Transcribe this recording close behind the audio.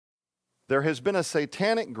There has been a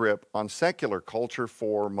satanic grip on secular culture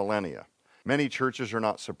for millennia. Many churches are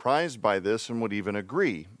not surprised by this and would even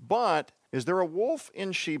agree. But is there a wolf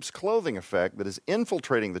in sheep's clothing effect that is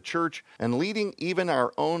infiltrating the church and leading even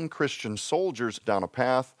our own Christian soldiers down a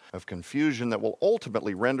path of confusion that will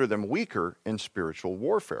ultimately render them weaker in spiritual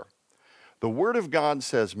warfare? The Word of God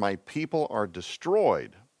says, "My people are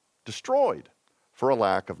destroyed for a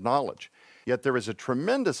lack of knowledge." Yet there is a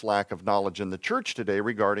tremendous lack of knowledge in the church today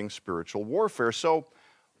regarding spiritual warfare. So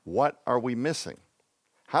what are we missing?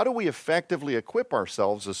 How do we effectively equip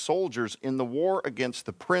ourselves as soldiers in the war against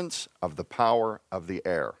the prince of the power of the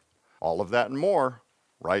air? All of that and more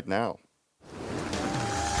right now.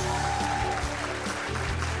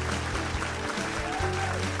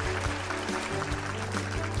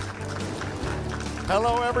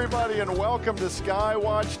 Hello, everybody, and welcome to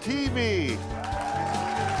Skywatch TV.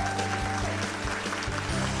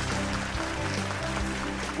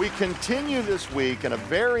 We continue this week in a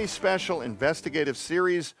very special investigative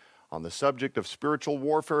series on the subject of spiritual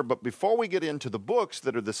warfare. But before we get into the books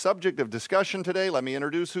that are the subject of discussion today, let me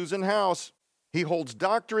introduce who's in house. He holds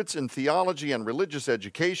doctorates in theology and religious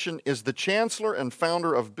education, is the chancellor and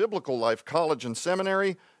founder of Biblical Life College and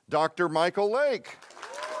Seminary, Dr. Michael Lake.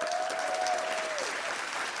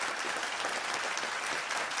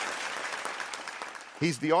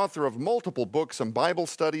 He's the author of multiple books and Bible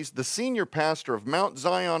studies, the senior pastor of Mount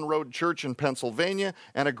Zion Road Church in Pennsylvania,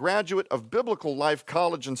 and a graduate of Biblical Life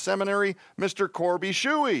College and Seminary, Mr. Corby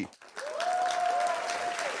Shuey.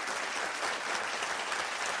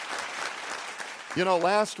 You know,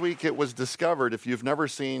 last week it was discovered, if you've never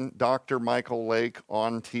seen Dr. Michael Lake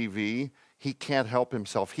on TV, he can't help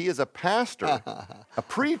himself. He is a pastor, a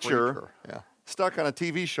preacher. Yeah. Stuck on a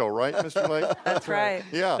TV show, right, Mr. Lake? That's right.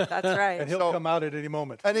 Yeah. That's right. And he'll come out at any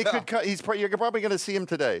moment. And he could. You're probably going to see him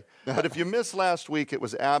today. But if you missed last week, it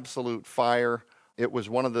was absolute fire. It was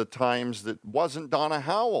one of the times that wasn't Donna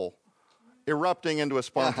Howell erupting into a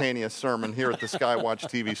spontaneous sermon here at the Skywatch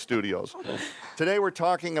TV studios. Today we're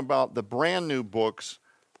talking about the brand new books,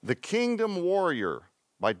 The Kingdom Warrior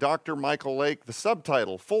by Dr. Michael Lake. The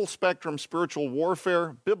subtitle, Full Spectrum Spiritual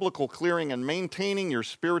Warfare, Biblical Clearing and Maintaining Your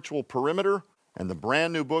Spiritual Perimeter. And the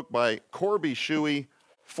brand new book by Corby Shuey,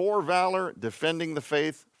 For Valor, Defending the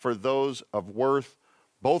Faith for Those of Worth.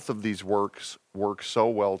 Both of these works work so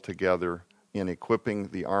well together in equipping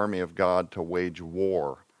the army of God to wage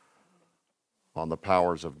war on the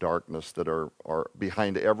powers of darkness that are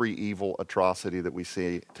behind every evil atrocity that we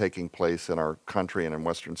see taking place in our country and in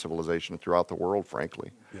Western civilization throughout the world,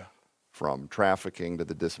 frankly. Yeah. From trafficking to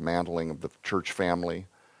the dismantling of the church family.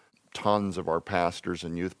 Tons of our pastors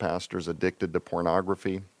and youth pastors addicted to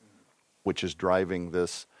pornography, which is driving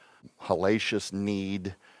this hellacious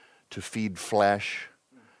need to feed flesh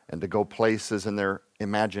and to go places in their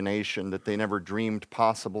imagination that they never dreamed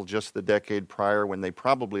possible just the decade prior, when they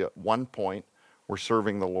probably at one point were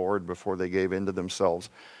serving the Lord before they gave in to themselves.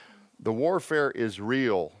 The warfare is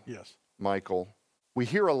real, yes, Michael. We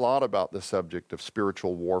hear a lot about the subject of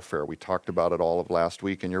spiritual warfare. We talked about it all of last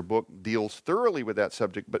week, and your book deals thoroughly with that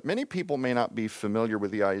subject, but many people may not be familiar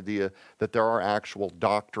with the idea that there are actual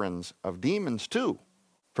doctrines of demons too.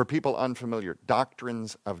 For people unfamiliar,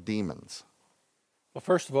 doctrines of demons. Well,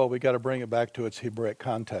 first of all, we got to bring it back to its Hebraic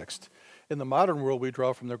context. In the modern world, we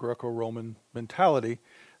draw from the Greco-Roman mentality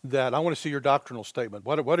that I want to see your doctrinal statement.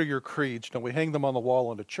 What are your creeds? And we hang them on the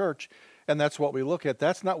wall in a church, and that's what we look at.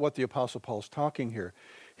 That's not what the Apostle Paul's talking here.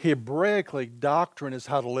 Hebraically, doctrine is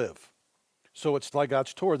how to live. So it's like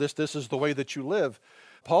God's Torah. This is the way that you live.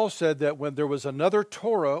 Paul said that when there was another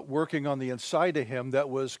Torah working on the inside of him that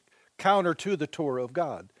was counter to the Torah of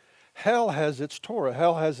God. Hell has its Torah.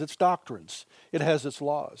 Hell has its doctrines. It has its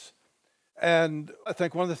laws. And I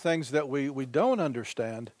think one of the things that we don't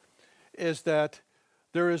understand is that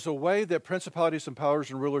there is a way that principalities and powers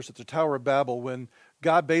and rulers at the Tower of Babel, when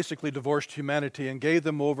God basically divorced humanity and gave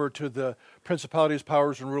them over to the principalities,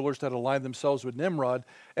 powers, and rulers that aligned themselves with Nimrod,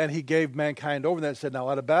 and he gave mankind over that and said, now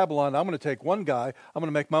out of Babylon, I'm going to take one guy, I'm going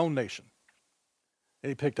to make my own nation. And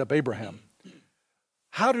he picked up Abraham.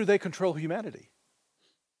 How do they control humanity?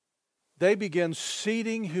 They begin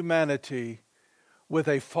seeding humanity with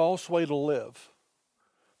a false way to live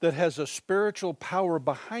that has a spiritual power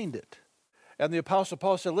behind it. And the Apostle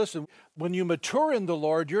Paul said, listen, when you mature in the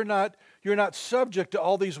Lord, you're not subject to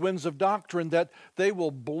all these winds of doctrine that they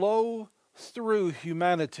will blow through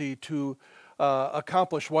humanity to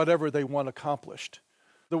accomplish whatever they want accomplished.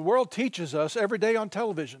 The world teaches us every day on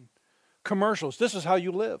television, commercials, this is how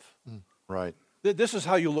you live. Right. This is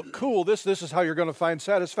how you look cool. This is how you're going to find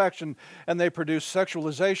satisfaction. And they produce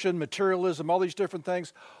sexualization, materialism, all these different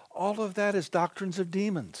things. All of that is doctrines of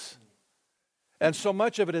demons. And so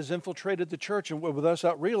much of it has infiltrated the church and with us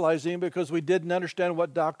not realizing because we didn't understand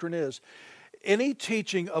what doctrine is. Any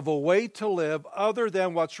teaching of a way to live other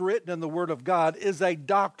than what's written in the Word of God is a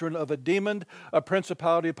doctrine of a demon, a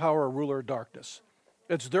principality, a power, a ruler of darkness.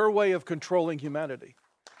 It's their way of controlling humanity.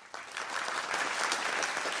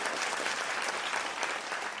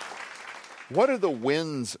 What are the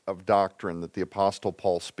winds of doctrine that the Apostle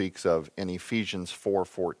Paul speaks of in Ephesians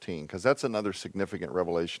 4:14? Because that's another significant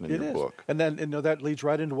revelation in your book. And then that leads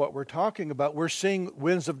right into what we're talking about. We're seeing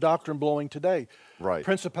winds of doctrine blowing today. Right.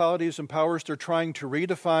 Principalities and powers, they're trying to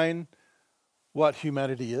redefine what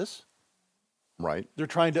humanity is. Right. They're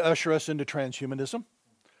trying to usher us into transhumanism.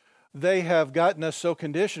 They have gotten us so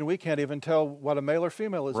conditioned we can't even tell what a male or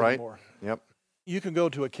female is anymore. Yep. You can go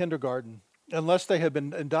to a kindergarten. Unless they have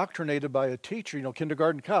been indoctrinated by a teacher,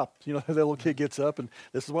 kindergarten cop, the little kid gets up and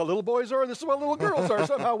this is what little boys are, and this is what little girls are.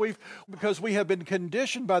 Somehow because we have been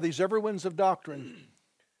conditioned by these every winds of doctrine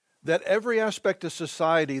that every aspect of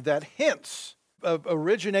society that hints of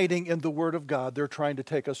originating in the Word of God, they're trying to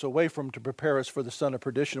take us away from to prepare us for the son of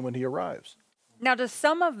perdition when he arrives. Now, does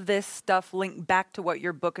some of this stuff link back to what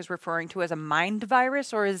your book is referring to as a mind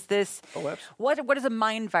virus, or is this... Oh, absolutely. What is a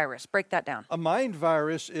mind virus? Break that down. A mind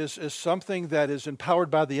virus is something that is empowered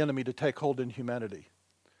by the enemy to take hold in humanity.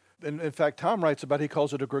 And in fact, Tom writes about, he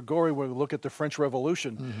calls it a Gregorian when we look at the French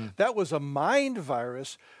Revolution. Mm-hmm. That was a mind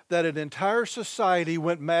virus that an entire society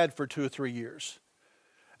went mad for 2 or 3 years.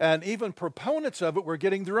 And even proponents of it were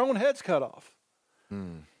getting their own heads cut off.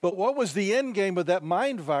 Mm. But what was the end game of that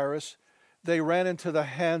mind virus? They ran into the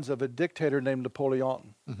hands of a dictator named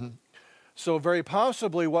Napoleon. Mm-hmm. So very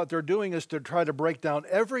possibly what they're doing is to try to break down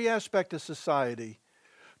every aspect of society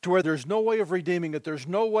to where there's no way of redeeming it, there's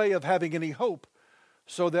no way of having any hope,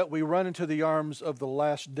 so that we run into the arms of the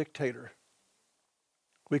last dictator.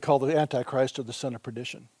 We call the Antichrist or the son of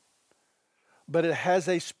perdition. But it has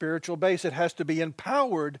a spiritual base. It has to be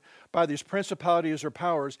empowered by these principalities or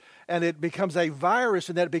powers, and it becomes a virus,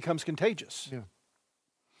 and then it becomes contagious. Yeah.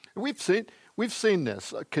 We've seen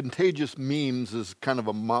this. Contagious memes is kind of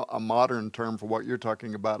a modern term for what you're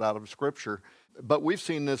talking about out of Scripture. But we've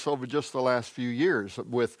seen this over just the last few years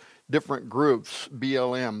with different groups,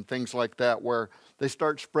 BLM, things like that, where they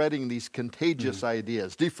start spreading these contagious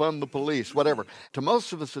ideas, defund the police, whatever. To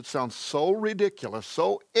most of us, it sounds so ridiculous,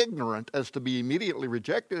 so ignorant as to be immediately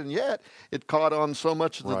rejected, and yet it caught on so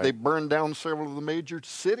much that they burned down several of the major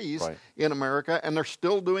cities in America, and they're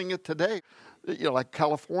still doing it today. Like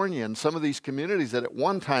California and some of these communities that at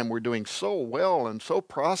one time were doing so well and so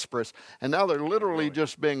prosperous, and now they're literally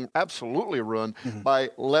just being absolutely ruined by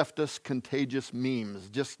leftist contagious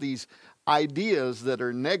memes, just these ideas that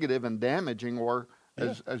are negative and damaging, or,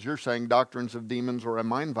 as you're saying, doctrines of demons or a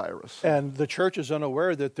mind virus. And the church is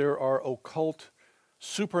unaware that there are occult,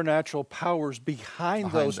 supernatural powers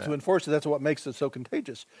behind those to enforce it. That's what makes it so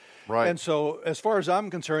contagious. Right. And so, as far as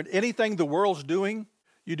I'm concerned, anything the world's doing,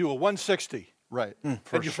 you do a 160. Right. And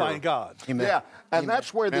you find God. Amen. Yeah, and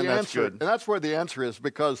that's where the answer. And that's where the answer is,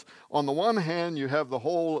 because on the one hand, you have the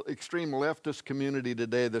whole extreme leftist community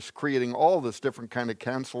today that's creating all this different kind of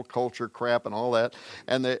cancel culture crap and all that,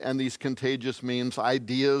 and these contagious memes,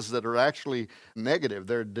 ideas that are actually negative.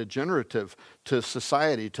 They're degenerative to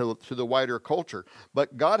society, to the wider culture.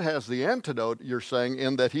 But God has the antidote, you're saying,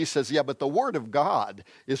 in that he says, but the word of God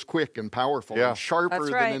is quick and powerful and sharper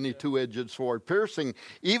than any two-edged sword, piercing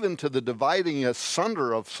even to the dividing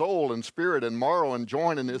asunder of soul and spirit and marrow and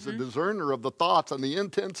joint, and is a discerner of the thoughts and the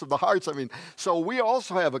intents of the hearts. I mean, so we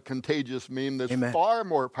also have a contagious meme that's far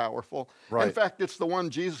more powerful. Right. In fact, it's the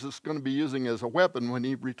one Jesus is going to be using as a weapon when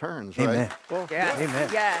he returns, right? Well, Amen.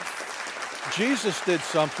 Yes. Jesus did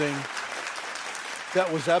something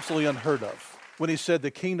that was absolutely unheard of when he said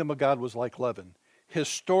the kingdom of God was like leaven.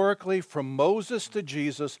 Historically, from Moses to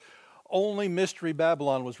Jesus, only Mystery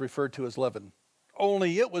Babylon was referred to as leaven.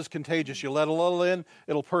 Only it was contagious. You let a little in,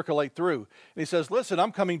 it'll percolate through. And he says, listen,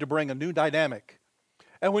 I'm coming to bring a new dynamic.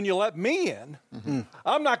 And when you let me in,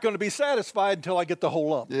 I'm not going to be satisfied until I get the whole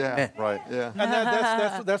lump. Yeah, right, yeah.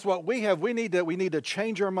 And that's what we have. We need to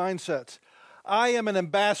change our mindsets. I am an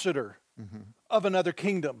ambassador of another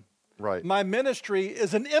kingdom. Right. My ministry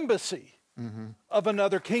is an embassy of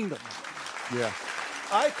another kingdom. Yeah.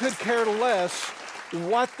 I could care less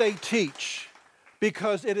what they teach,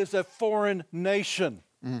 because it is a foreign nation.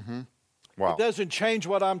 Wow. It doesn't change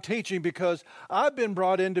what I'm teaching, because I've been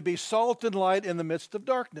brought in to be salt and light in the midst of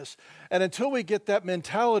darkness. And until we get that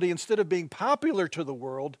mentality, instead of being popular to the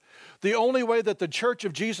world, the only way that the Church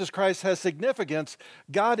of Jesus Christ has significance,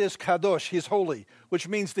 God is kadosh, he's holy, which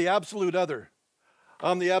means the absolute other.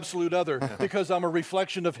 I'm the absolute other because I'm a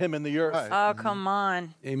reflection of him in the earth. Oh, come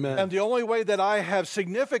on. Amen. And the only way that I have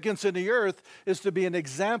significance in the earth is to be an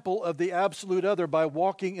example of the absolute other by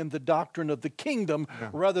walking in the doctrine of the kingdom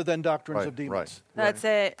rather than doctrines of demons. That's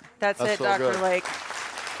it. That's it, so Dr. good. Lake.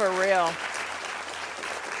 For real.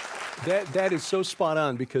 That is so spot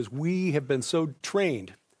on because we have been so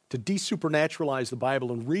trained to desupernaturalize the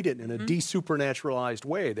Bible and read it in a desupernaturalized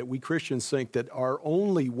way that we Christians think that our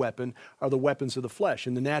only weapon are the weapons of the flesh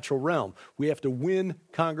in the natural realm. We have to win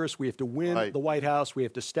Congress, we have to win the White House, we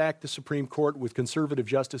have to stack the Supreme Court with conservative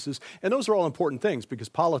justices, and those are all important things because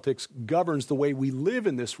politics governs the way we live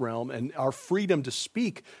in this realm and our freedom to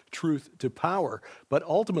speak truth to power. But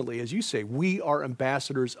ultimately, as you say, we are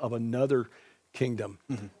ambassadors of another kingdom.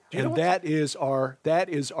 And that is our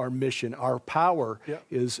mission. Our power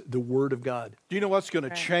is the Word of God. Do you know what's going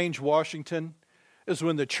to change Washington? Is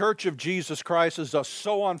when the Church of Jesus Christ is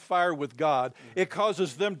so on fire with God, it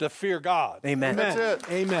causes them to fear God. Amen. That's it.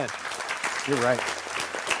 Amen. You're right.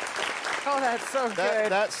 Oh, that's so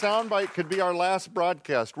good. That soundbite could be our last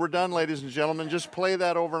broadcast. We're done, ladies and gentlemen. Just play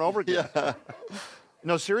that over and over again.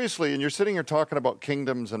 No, seriously, and you're sitting here talking about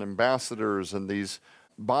kingdoms and ambassadors and these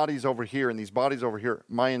bodies over here and these bodies over here.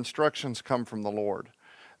 My instructions come from the Lord.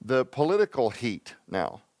 The political heat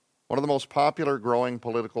now. One of the most popular growing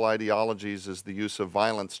political ideologies is the use of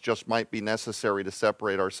violence just might be necessary to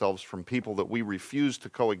separate ourselves from people that we refuse to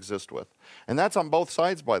coexist with. And that's on both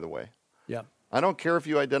sides, by the way. Yeah. I don't care if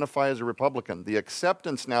you identify as a Republican. The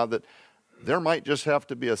acceptance now that there might just have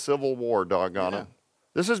to be a civil war, doggone it.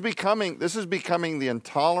 This is becoming the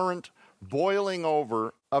intolerant boiling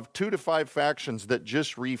over of 2 to 5 factions that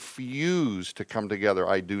just refuse to come together.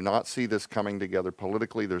 I do not see this coming together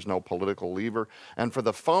politically. There's no political lever. And for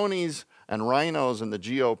the phonies and rhinos in the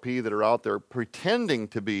GOP that are out there pretending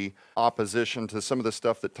to be opposition to some of the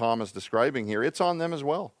stuff that Tom is describing here, it's on them as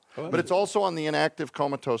well. But it's also on the inactive,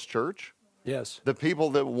 comatose church. Yes. The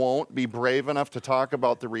people that won't be brave enough to talk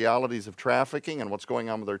about the realities of trafficking and what's going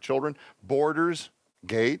on with their children, borders,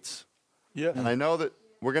 gates. Yeah. And I know that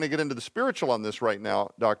we're going to get into the spiritual on this right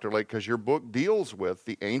now, Dr. Lake, because your book deals with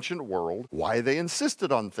the ancient world, why they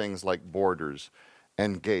insisted on things like borders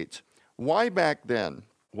and gates. Why back then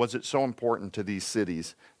was it so important to these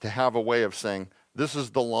cities to have a way of saying, this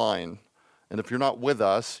is the line, and if you're not with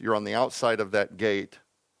us, you're on the outside of that gate,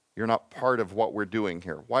 you're not part of what we're doing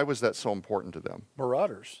here. Why was that so important to them?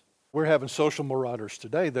 Marauders. We're having social marauders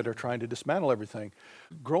today that are trying to dismantle everything.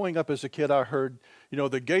 Growing up as a kid, I heard,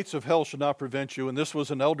 the gates of hell should not prevent you, and this was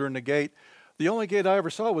an elder in the gate. The only gate I ever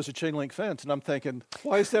saw was a chain link fence, and I'm thinking,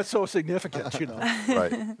 why is that so significant,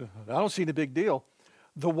 Right. I don't see the big deal.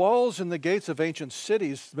 The walls and the gates of ancient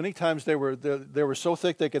cities, many times they were so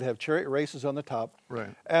thick they could have chariot races on the top.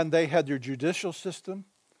 Right. And they had their judicial system.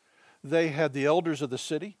 They had the elders of the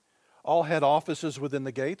city. All had offices within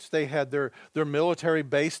the gates. They had their military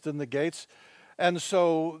based in the gates. And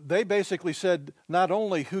so they basically said not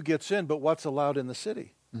only who gets in, but what's allowed in the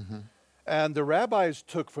city. Mm-hmm. And the rabbis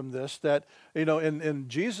took from this that, in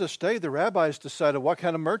Jesus' day, the rabbis decided what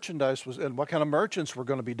kind of merchandise was and what kind of merchants were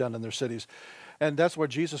going to be done in their cities. And that's where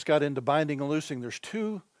Jesus got into binding and loosing. There's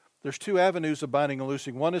two avenues of binding and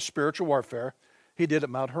loosing. One is spiritual warfare. He did at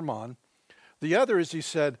Mount Hermon. The other is he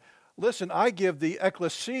said, listen, I give the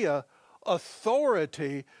ecclesia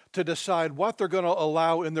authority to decide what they're going to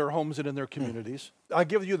allow in their homes and in their communities. I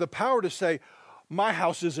give you the power to say, my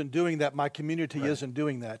house isn't doing that, my community isn't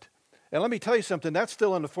doing that. And let me tell you something, that's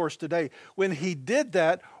still in the force today. When he did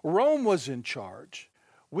that, Rome was in charge.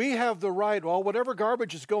 We have the right, whatever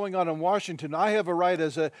garbage is going on in Washington, I have a right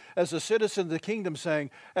as a citizen of the kingdom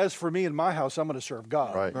saying, as for me and my house, I'm going to serve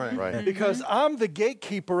God. Right. Because I'm the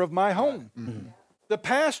gatekeeper of my home. Mm-hmm. The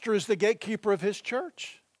pastor is the gatekeeper of his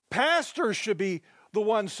church. Pastors should be the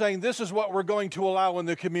ones saying this is what we're going to allow in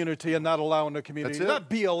the community and not allow in the community. Not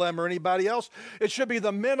BLM or anybody else. It should be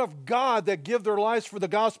the men of God that give their lives for the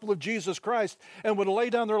gospel of Jesus Christ and would lay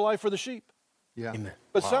down their life for the sheep. Yeah. Amen.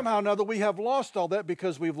 But somehow now that we have lost all that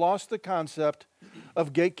because we've lost the concept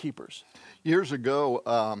of gatekeepers. Years ago,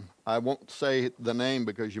 I won't say the name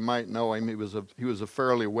because you might know him. He was a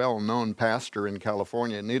fairly well-known pastor in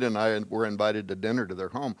California. Anita and I were invited to dinner to their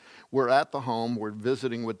home. We're at the home. We're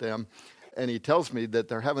visiting with them. And he tells me that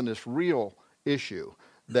they're having this real issue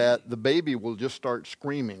that the baby will just start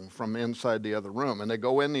screaming from inside the other room. And they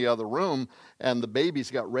go in the other room, and the baby's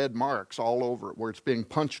got red marks all over it where it's being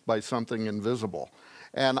punched by something invisible.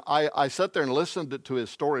 And I sat there and listened to his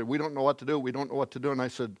story. We don't know what to do. We don't know what to do. And I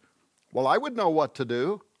said, well, I would know what to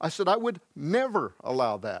do. I said, I would never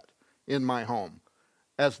allow that in my home.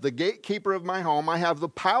 As the gatekeeper of my home, I have the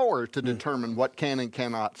power to determine what can and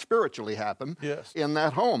cannot spiritually happen in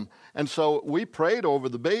that home. And so we prayed over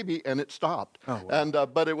the baby, and it stopped. Oh, wow. And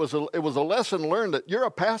but it was a lesson learned that you're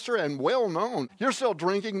a pastor and well known. You're still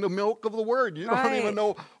drinking the milk of the word. You don't even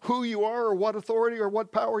know who you are or what authority or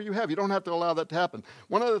what power you have. You don't have to allow that to happen.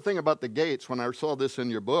 One other thing about the gates, when I saw this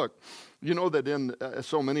in your book, you know that in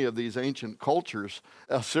so many of these ancient cultures,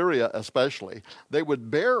 Assyria especially, they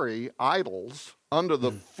would bury idols under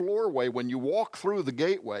the floorway. When you walk through the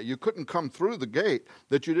gateway, you couldn't come through the gate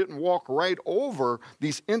that you didn't walk right over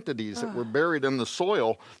these entities that were buried in the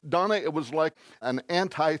soil. Donna, it was like an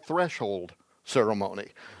anti-threshold ceremony.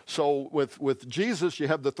 So with Jesus, you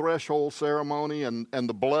have the threshold ceremony and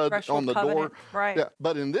the blood threshold on the covenant door. Right. Yeah.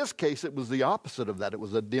 But in this case, it was the opposite of that. It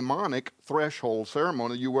was a demonic threshold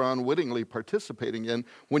ceremony you were unwittingly participating in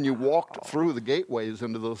when you walked through the gateways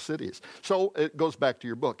into those cities. So it goes back to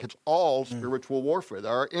your book. It's all spiritual warfare.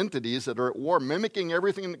 There are entities that are at war, mimicking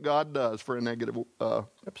everything that God does for a negative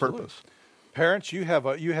purpose. Parents, you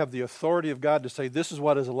have the authority of God to say, this is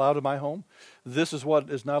what is allowed in my home. This is what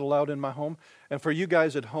is not allowed in my home. And for you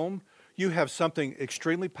guys at home, you have something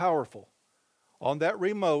extremely powerful. On that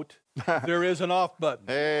remote, there is an off button.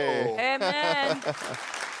 Hey. Amen.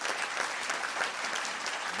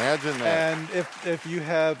 Imagine that. And if you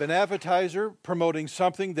have an advertiser promoting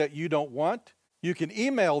something that you don't want, you can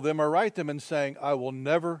email them or write them and saying, I will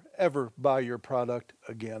never, ever buy your product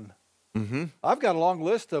again. Mm-hmm. I've got a long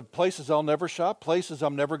list of places I'll never shop, places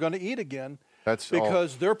I'm never going to eat again,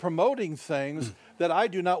 because they're promoting things that I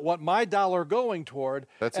do not want my dollar going toward,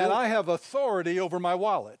 I have authority over my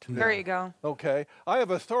wallet. There you go. Okay? I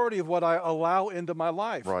have authority of what I allow into my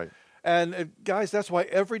life. Right. And guys, that's why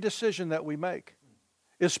every decision that we make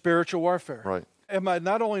is spiritual warfare. Right. Am I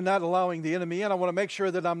not only not allowing the enemy in, I want to make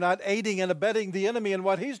sure that I'm not aiding and abetting the enemy in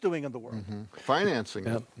what he's doing in the world. Mm-hmm. Financing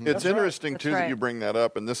it. It's interesting, too, that you bring that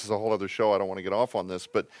up, and this is a whole other show. I don't want to get off on this,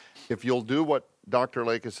 but if you'll do what Dr.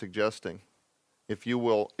 Lake is suggesting, if you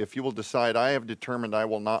will decide, I have determined I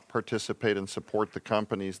will not participate and support the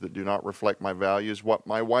companies that do not reflect my values, what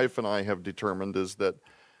my wife and I have determined is that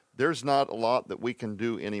there's not a lot that we can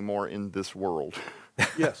do anymore in this world.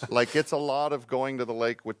 Yes. Like, it's a lot of going to the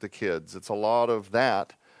lake with the kids. It's a lot of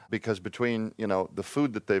that, because between, the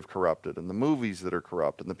food that they've corrupted and the movies that are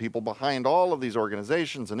corrupt and the people behind all of these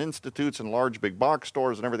organizations and institutes and large big box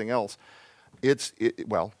stores and everything else,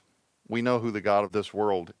 we know who the God of this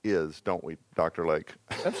world is, don't we, Dr. Lake?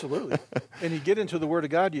 Absolutely. And you get into the Word of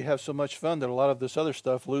God, you have so much fun that a lot of this other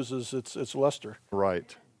stuff loses its luster.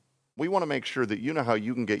 Right. We want to make sure that you know how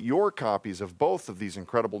you can get your copies of both of these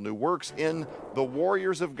incredible new works in the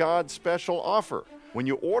Warriors of God special offer. When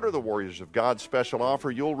you order the Warriors of God special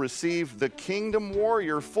offer, you'll receive the Kingdom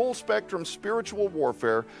Warrior Full Spectrum Spiritual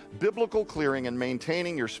Warfare, Biblical Clearing and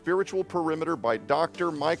Maintaining Your Spiritual Perimeter by Dr.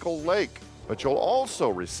 Michael Lake. But you'll also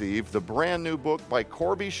receive the brand new book by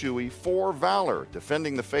Corby Shuey, For Valor,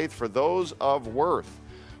 Defending the Faith for Those of Worth.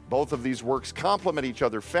 Both of these works complement each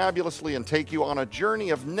other fabulously and take you on a journey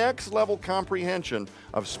of next-level comprehension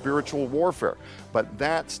of spiritual warfare. But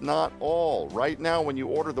that's not all. Right now, when you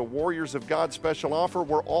order the Warriors of God special offer,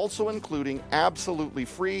 we're also including absolutely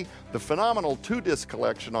free the phenomenal 2-disc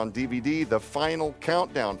collection on DVD, The Final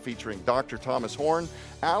Countdown, featuring Dr. Thomas Horn,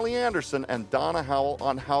 Allie Anderson, and Donna Howell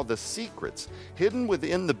on how the secrets hidden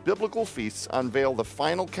within the biblical feasts unveil the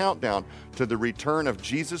final countdown to the return of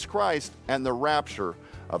Jesus Christ and the rapture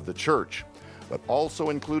of the church. But also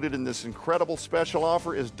included in this incredible special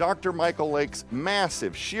offer is Dr. Michael Lake's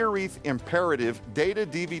massive Sheerreef Imperative data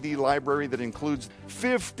DVD library that includes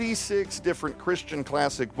 56 different Christian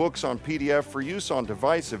classic books on PDF for use on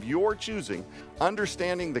device of your choosing,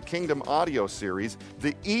 Understanding the Kingdom audio series,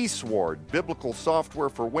 the eSword biblical software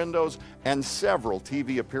for Windows, and several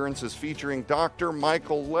TV appearances featuring Dr.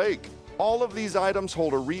 Michael Lake. All of these items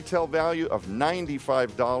hold a retail value of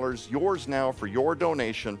 $95, yours now for your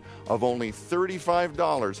donation of only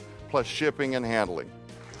 $35 plus shipping and handling.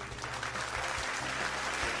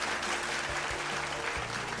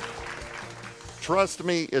 Trust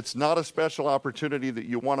me, it's not a special opportunity that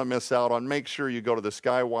you want to miss out on. Make sure you go to the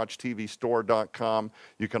skywatchtvstore.com.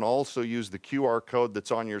 You can also use the QR code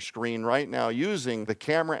that's on your screen right now using the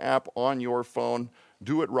camera app on your phone.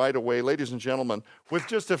 Do it right away. Ladies and gentlemen, with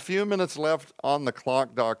just a few minutes left on the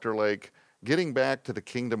clock, Dr. Lake, getting back to the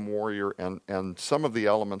Kingdom Warrior and some of the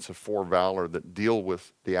elements of For Valor that deal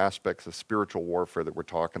with the aspects of spiritual warfare that we're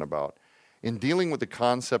talking about. In dealing with the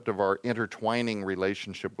concept of our intertwining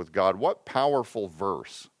relationship with God, what powerful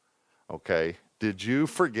verse, did you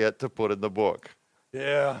forget to put in the book?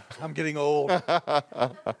 Yeah, I'm getting old.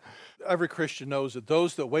 Every Christian knows that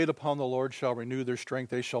those that wait upon the Lord shall renew their strength.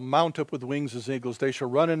 They shall mount up with wings as eagles. They shall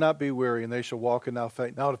run and not be weary, and they shall walk and not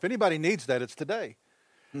faint. Now, if anybody needs that, it's today.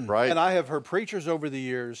 Right. And I have heard preachers over the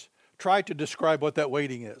years try to describe what that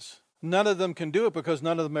waiting is. None of them can do it because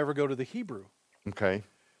none of them ever go to the Hebrew. Okay.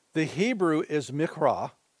 The Hebrew is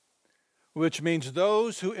mikra, which means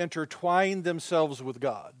those who intertwine themselves with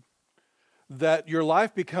God. That your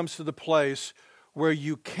life becomes to the place where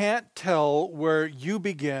you can't tell where you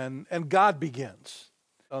begin and God begins.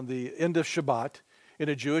 On the end of Shabbat, in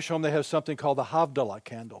a Jewish home, they have something called the Havdalah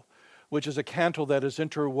candle, which is a candle that is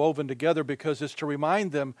interwoven together because it's to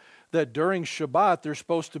remind them that during Shabbat, they're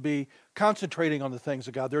supposed to be concentrating on the things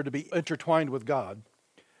of God. They're to be intertwined with God.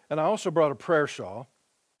 And I also brought a prayer shawl.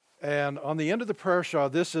 And on the end of the prayer shawl,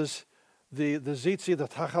 this is the zitzi, the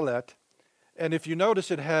tachalet. And if you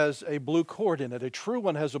notice, it has a blue cord in it. A true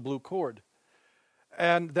one has a blue cord.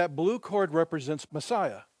 And that blue cord represents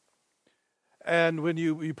Messiah. And when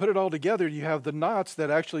you put it all together, you have the knots that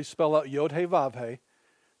actually spell out Yod He Vav He.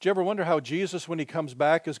 Do you ever wonder how Jesus, when he comes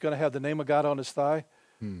back, is going to have the name of God on his thigh?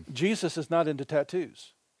 Jesus is not into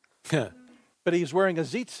tattoos. But he's wearing a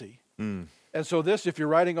zitzi. And so this, if you're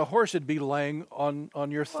riding a horse, it'd be laying on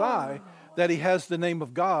your thigh, that he has the name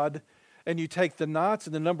of God. And you take the knots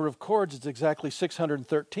and the number of cords, it's exactly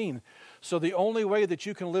 613. So the only way that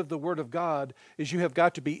you can live the Word of God is you have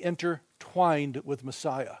got to be intertwined with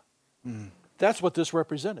Messiah. That's what this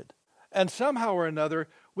represented. And somehow or another,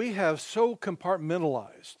 we have so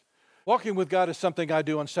compartmentalized. Walking with God is something I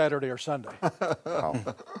do on Saturday or Sunday.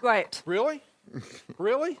 Right. Really?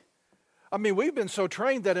 Really? I mean, we've been so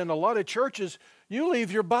trained that in a lot of churches, you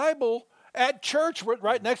leave your Bible at church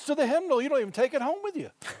right next to the hymnal. You don't even take it home with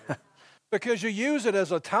you. Because you use it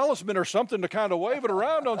as a talisman or something to kind of wave it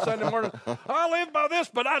around on Sunday morning. I live by this,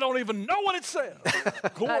 but I don't even know what it says.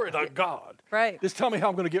 Glory to God. Right. Just tell me how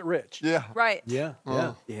I'm going to get rich. Yeah. Right. Yeah.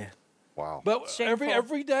 Wow. But Shameful.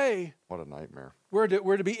 every day, What a nightmare. we're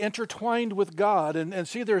to be intertwined with God. And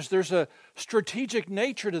see, there's a strategic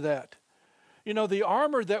nature to that. You know, the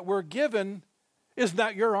armor that we're given is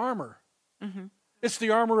not your armor. It's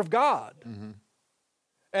the armor of God.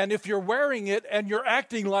 And if you're wearing it and you're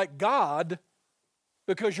acting like God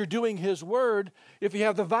because you're doing His Word, if you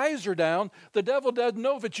have the visor down, the devil doesn't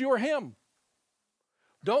know if it's you or him.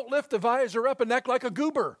 Don't lift the visor up and act like a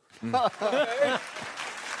goober. Okay?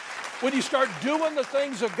 When you start doing the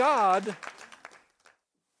things of God,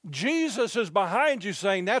 Jesus is behind you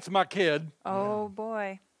saying, that's my kid. Oh,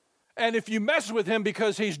 boy. And if you mess with him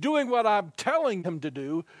because he's doing what I'm telling him to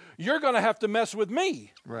do, you're going to have to mess with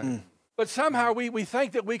me. Right. But somehow we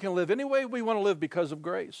think that we can live any way we want to live because of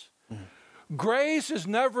grace. Grace is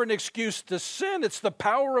never an excuse to sin. It's the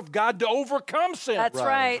power of God to overcome sin. That's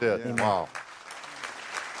right. That's it. Wow.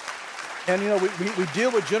 And, you know, we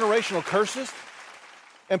deal with generational curses.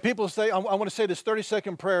 And people say, I want to say this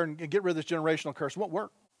 30-second prayer and get rid of this generational curse. It won't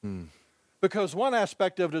work. Because one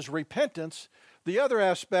aspect of it is repentance. The other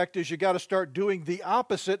aspect is you got to start doing the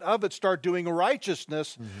opposite of it, start doing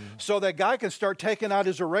righteousness, so that God can start taking out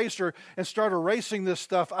his eraser and start erasing this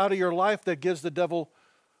stuff out of your life that gives the devil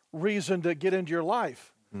reason to get into your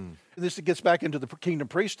life. This gets back into the kingdom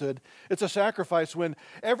priesthood. It's a sacrifice when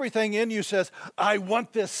everything in you says, I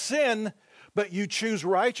want this sin, but you choose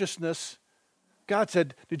righteousness. God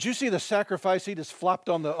said, did you see the sacrifice he just flopped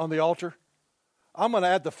on the altar? I'm going to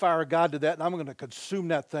add the fire of God to that, and I'm going to consume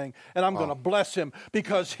that thing, and I'm going to bless him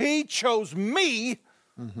because he chose me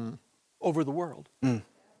over the world.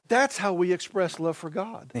 That's how we express love for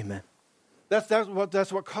God. Amen.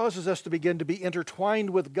 That's what causes us to begin to be intertwined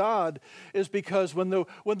with God, is because when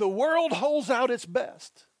the world holds out its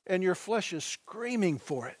best and your flesh is screaming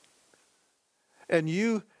for it, and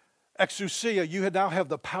you, exousia, you now have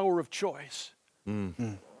the power of choice.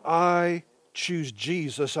 I choose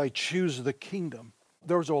Jesus. I choose the kingdom.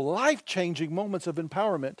 Those are life-changing moments of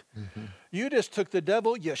empowerment. You just took the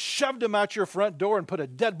devil, you shoved him out your front door and put a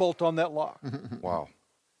deadbolt on that lock. Wow.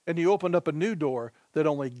 And you opened up a new door that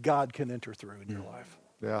only God can enter through in your life.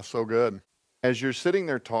 Yeah, so good. As you're sitting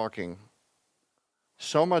there talking,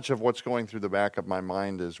 so much of what's going through the back of my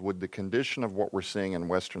mind is, would the condition of what we're seeing in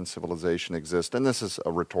Western civilization exist? And this is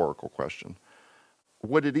a rhetorical question.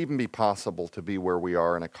 Would it even be possible to be where we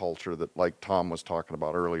are in a culture that, like Tom was talking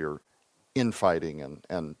about earlier, infighting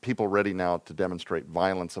and people ready now to demonstrate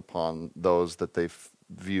violence upon those that they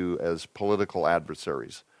view as political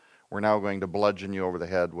adversaries? We're now going to bludgeon you over the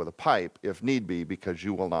head with a pipe, if need be, because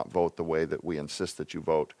you will not vote the way that we insist that you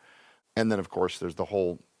vote. And then, of course, there's the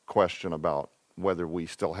whole question about whether we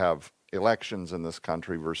still have elections in this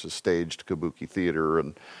country versus staged kabuki theater.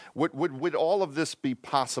 And would all of this be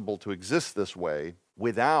possible to exist this way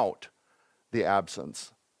without the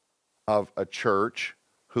absence of a church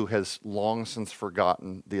who has long since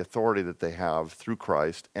forgotten the authority that they have through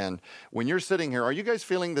Christ? And when you're sitting here, are you guys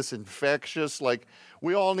feeling this infectious, like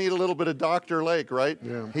we all need a little bit of Dr. Lake, right?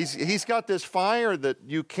 Yeah. He's got this fire that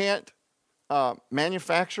you can't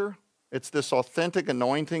manufacture. It's this authentic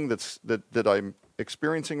anointing that I'm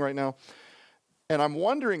experiencing right now. And I'm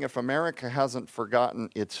wondering if America hasn't forgotten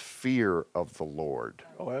its fear of the Lord.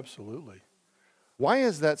 Oh, absolutely. Why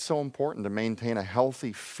is that so important to maintain a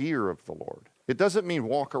healthy fear of the Lord? It doesn't mean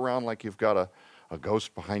walk around like you've got a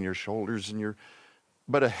ghost behind your shoulders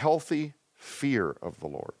but a healthy fear of the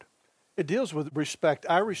Lord. It deals with respect.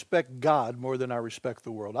 I respect God more than I respect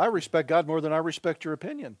the world. I respect God more than I respect your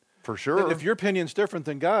opinion. For sure. And if your opinion's different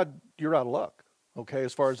than God, you're out of luck, okay,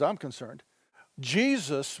 as far as I'm concerned.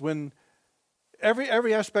 Jesus, when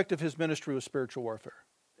every aspect of his ministry was spiritual warfare,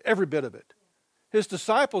 every bit of it. His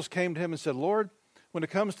disciples came to him and said, Lord, when it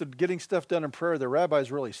comes to getting stuff done in prayer, the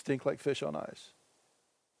rabbis really stink like fish on ice.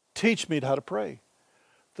 Teach me how to pray.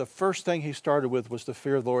 The first thing he started with was the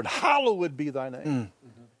fear of the Lord. Hallowed be thy name.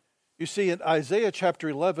 Mm-hmm. You see, in Isaiah chapter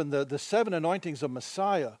 11, the 7 anointings of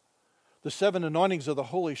Messiah, the 7 anointings of the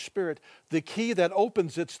Holy Spirit, the key that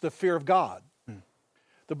opens it's the fear of God. Mm.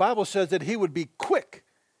 The Bible says that he would be quick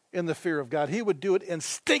in the fear of God. He would do it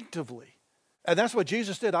instinctively. And that's what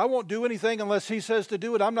Jesus did. I won't do anything unless he says to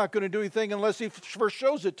do it. I'm not going to do anything unless he first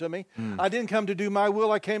shows it to me. I didn't come to do my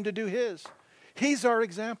will. I came to do his. He's our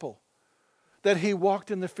example, that he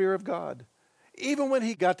walked in the fear of God. Even when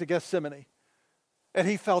he got to Gethsemane and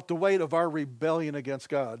he felt the weight of our rebellion against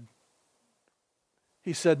God,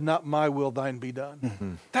 he said, not my will, thine be done.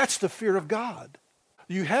 Mm-hmm. That's the fear of God.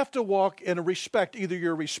 You have to walk in a respect. Either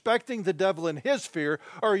you're respecting the devil in his fear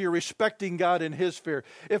or you're respecting God in his fear.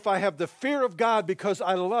 If I have the fear of God because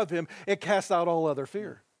I love him, it casts out all other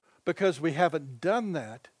fear. Because we haven't done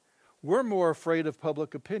that, we're more afraid of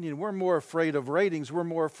public opinion. We're more afraid of ratings. We're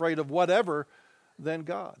more afraid of whatever than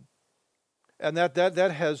God. And that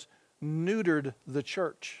has neutered the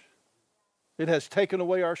church. It has taken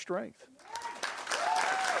away our strength.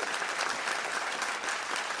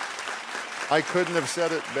 I couldn't have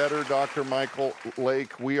said it better, Dr. Michael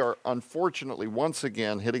Lake. We are unfortunately once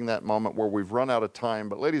again hitting that moment where we've run out of time.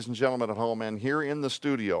 But ladies and gentlemen at home and here in the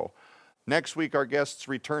studio, next week our guests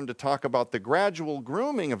return to talk about the gradual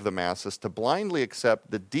grooming of the masses to blindly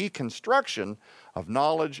accept the deconstruction of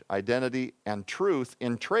knowledge, identity, and truth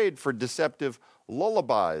in trade for deceptive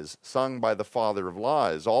lullabies sung by the father of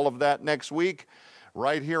lies. All of that next week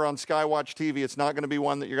right here on Skywatch TV. It's not going to be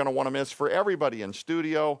one that you're going to want to miss. For everybody in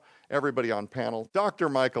studio, everybody on panel, Dr.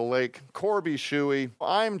 Michael Lake, Corby Shuey,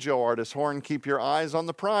 I'm Joe Artis Horn. Keep your eyes on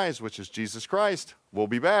the prize, which is Jesus Christ. We'll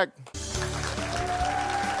be back.